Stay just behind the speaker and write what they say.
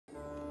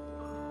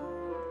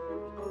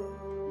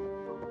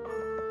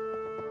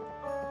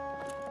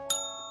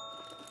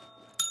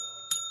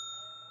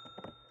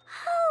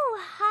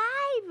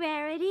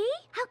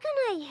can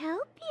I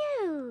help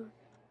you?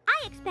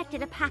 I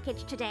expected a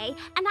package today,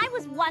 and I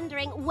was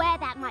wondering where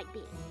that might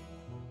be.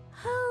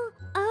 Oh,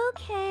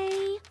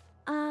 okay.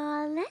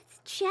 Let's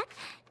check.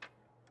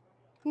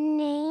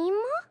 Name?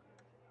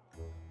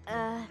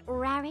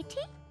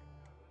 Rarity?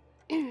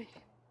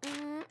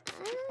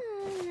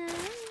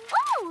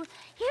 Oh,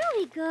 here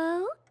we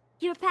go.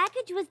 Your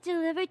package was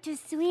delivered to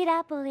Sweet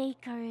Apple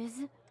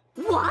Acres.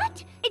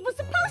 What? It was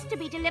supposed to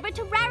be delivered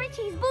to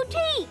Rarity's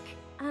boutique.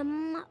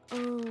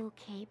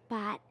 Okay,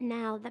 but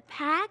now the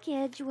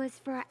package was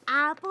for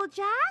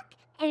Applejack,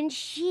 and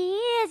she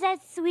is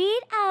at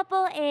Sweet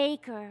Apple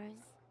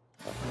Acres.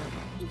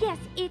 Yes,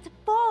 it's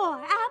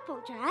for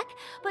Applejack,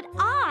 but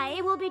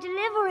I will be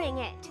delivering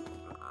it.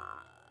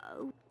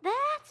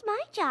 That's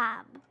my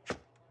job.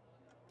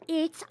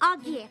 It's a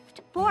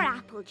gift for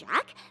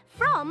Applejack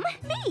from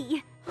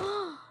me.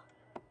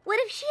 What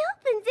if she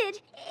opens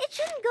it? It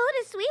shouldn't go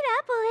to Sweet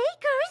Apple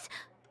Acres.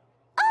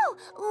 Oh,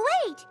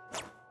 wait!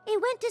 It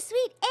went to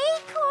Sweet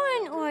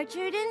Acorn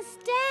Orchard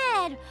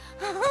instead.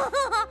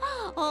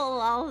 Oh,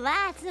 well,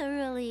 that's a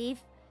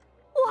relief.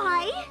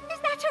 Why is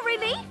that a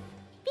relief?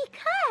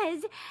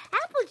 Because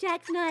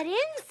Applejack's not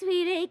in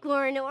Sweet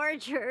Acorn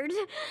Orchard.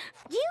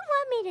 Do you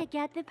want me to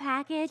get the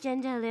package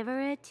and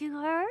deliver it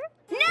to her?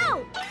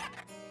 No!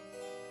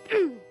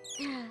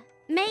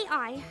 May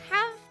I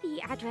have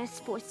the address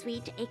for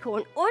Sweet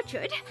Acorn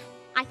Orchard?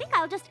 I think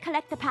I'll just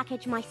collect the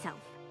package myself.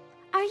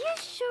 Are you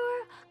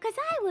sure? Because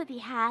I would be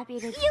happy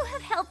to... You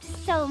have helped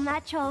so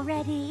much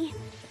already.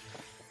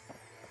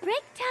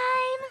 Break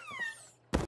time!